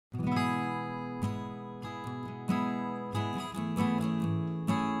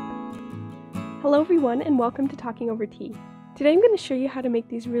Hello everyone and welcome to Talking Over Tea. Today I'm going to show you how to make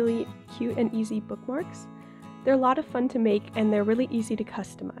these really cute and easy bookmarks. They're a lot of fun to make and they're really easy to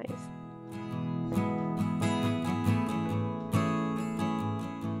customize.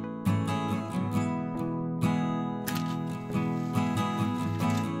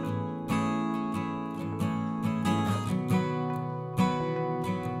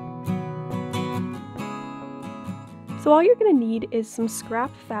 So all you're going to need is some scrap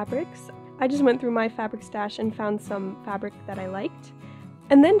fabrics. I just went through my fabric stash and found some fabric that I liked.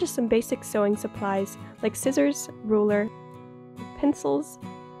 And then just some basic sewing supplies like scissors, ruler, pencils,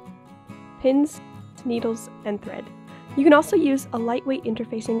 pins, needles, and thread. You can also use a lightweight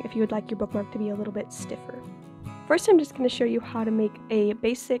interfacing if you would like your bookmark to be a little bit stiffer. First I'm just going to show you how to make a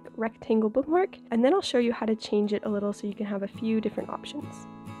basic rectangle bookmark, and then I'll show you how to change it a little so you can have a few different options.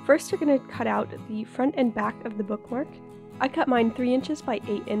 First, you're going to cut out the front and back of the bookmark. I cut mine 3 inches by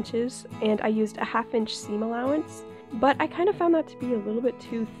 8 inches, and I used a 1/2 inch seam allowance, but I kind of found that to be a little bit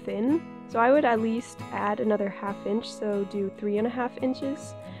too thin, so I would at least add another 1/2 inch, so do 3.5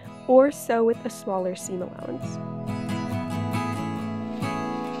 inches, or sew with a smaller seam allowance.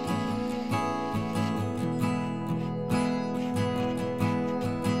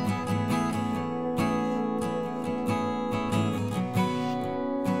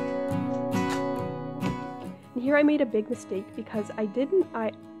 Here I made a big mistake because I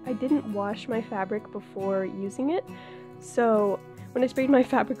didn't wash my fabric before using it, so when I sprayed my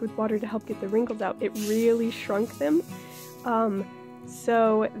fabric with water to help get the wrinkles out, it really shrunk them.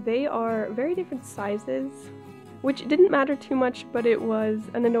 So they are very different sizes, which didn't matter too much, but it was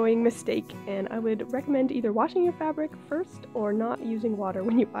an annoying mistake, and I would recommend either washing your fabric first or not using water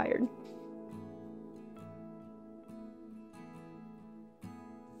when you iron.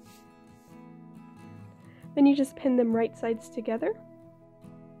 Then you just pin them right sides together.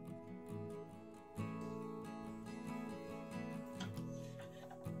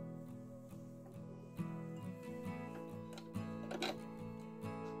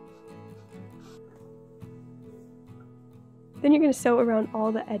 Then you're going to sew around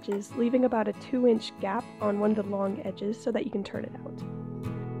all the edges, leaving about a 2-inch gap on one of the long edges so that you can turn it out.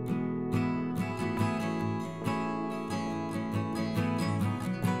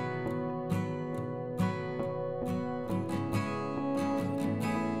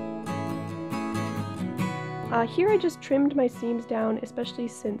 Here I just trimmed my seams down, especially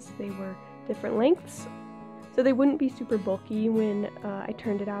since they were different lengths, so they wouldn't be super bulky when I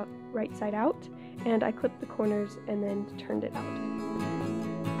turned it out right side out, and I clipped the corners and then turned it out.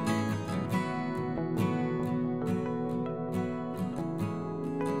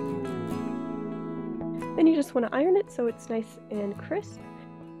 Then you just want to iron it so it's nice and crisp.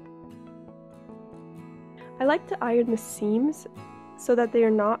 I like to iron the seams so that they are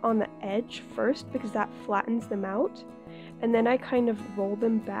not on the edge first, because that flattens them out, and then I kind of roll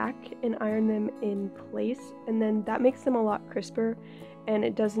them back and iron them in place, and then that makes them a lot crisper and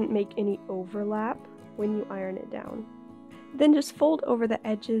it doesn't make any overlap when you iron it down. Then just fold over the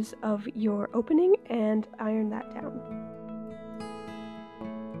edges of your opening and iron that down.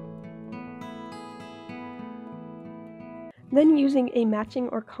 Then using a matching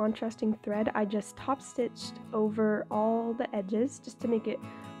or contrasting thread, I just top stitched over all the edges just to make it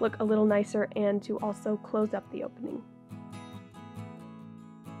look a little nicer and to also close up the opening.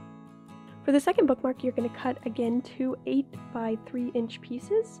 For the second bookmark, you're going to cut again 2 8 by 3 inch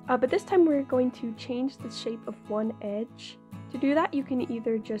pieces, but this time we're going to change the shape of one edge. To do that, you can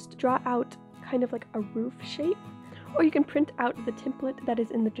either just draw out kind of like a roof shape, or you can print out the template that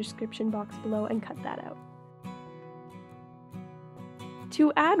is in the description box below and cut that out.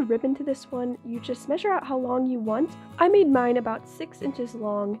 To add ribbon to this one, you just measure out how long you want. I made mine about 6 inches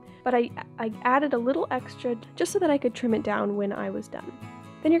long, but I added a little extra just so that I could trim it down when I was done.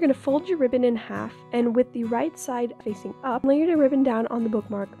 Then you're going to fold your ribbon in half, and with the right side facing up, lay your ribbon down on the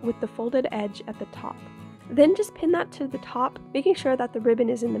bookmark with the folded edge at the top. Then just pin that to the top, making sure that the ribbon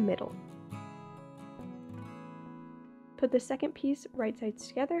is in the middle. Put the second piece right sides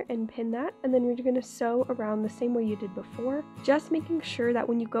together and pin that, and then you're going to sew around the same way you did before, just making sure that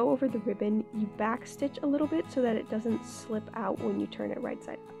when you go over the ribbon, you backstitch a little bit so that it doesn't slip out when you turn it right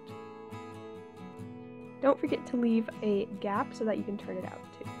side out. Don't forget to leave a gap so that you can turn it out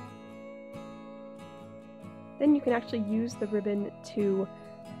too. Then you can actually use the ribbon to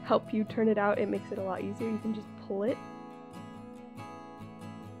help you turn it out. It makes it a lot easier. You can just pull it.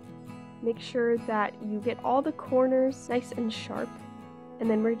 Make sure that you get all the corners nice and sharp, and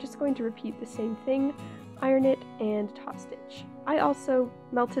then we're just going to repeat the same thing, iron it, and top stitch. I also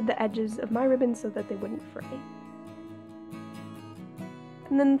melted the edges of my ribbon so that they wouldn't fray.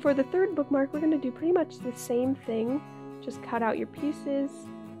 And then for the third bookmark, we're going to do pretty much the same thing. Just cut out your pieces.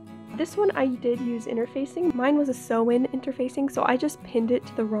 This one I did use interfacing. Mine was a sew-in interfacing, so I just pinned it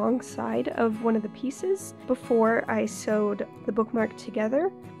to the wrong side of one of the pieces before I sewed the bookmark together.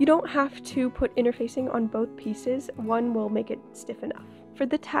 You don't have to put interfacing on both pieces. One will make it stiff enough. For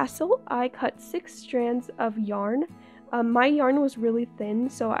the tassel, I cut 6 strands of yarn. My yarn was really thin,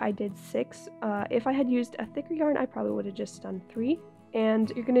 so I did 6. If I had used a thicker yarn, I probably would have just done 3.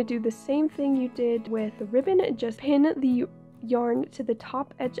 And you're going to do the same thing you did with the ribbon, just pin the yarn to the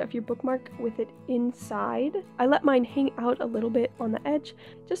top edge of your bookmark with it inside. I let mine hang out a little bit on the edge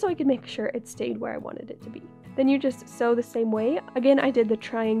just so I could make sure it stayed where I wanted it to be. Then you just sew the same way. Again, I did the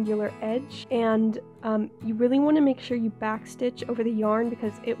triangular edge, and you really want to make sure you backstitch over the yarn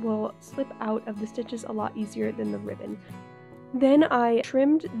because it will slip out of the stitches a lot easier than the ribbon. Then I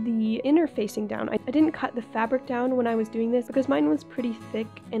trimmed the inner facing down. I didn't cut the fabric down when I was doing this because mine was pretty thick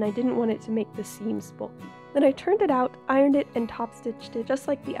and I didn't want it to make the seams bulky. Then I turned it out, ironed it, and top stitched it just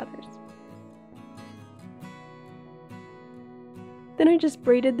like the others. Then I just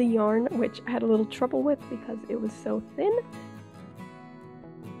braided the yarn, which I had a little trouble with because it was so thin.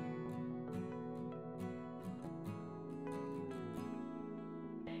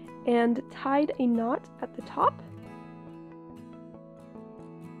 And tied a knot at the top.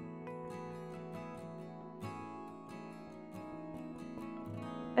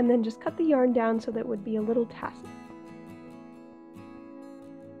 And then just cut the yarn down so that it would be a little tassel.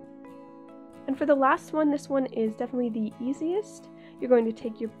 And for the last one, this one is definitely the easiest. You're going to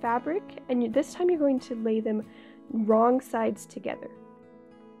take your fabric, and this time you're going to lay them wrong sides together.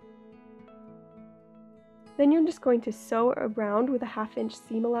 Then you're just going to sew around with a 1/2 inch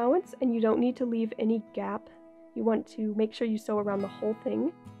seam allowance, and you don't need to leave any gap. You want to make sure you sew around the whole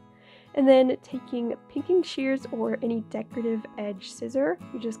thing. And then taking pinking shears or any decorative edge scissor,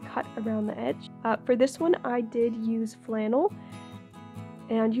 you just cut around the edge. For this one, I did use flannel,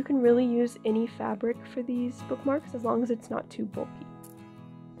 and you can really use any fabric for these bookmarks as long as it's not too bulky.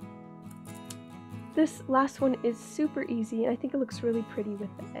 This last one is super easy, and I think it looks really pretty with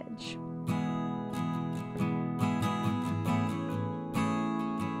the edge.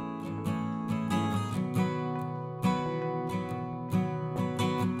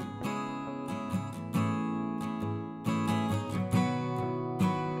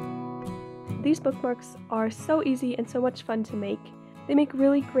 These bookmarks are so easy and so much fun to make. They make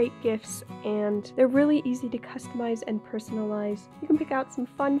really great gifts, and they're really easy to customize and personalize. You can pick out some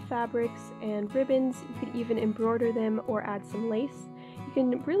fun fabrics and ribbons. You could even embroider them or add some lace. You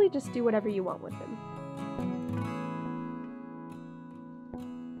can really just do whatever you want with them.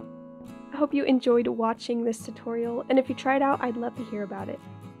 I hope you enjoyed watching this tutorial, and if you try it out, I'd love to hear about it.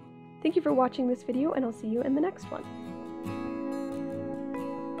 Thank you for watching this video, and I'll see you in the next one.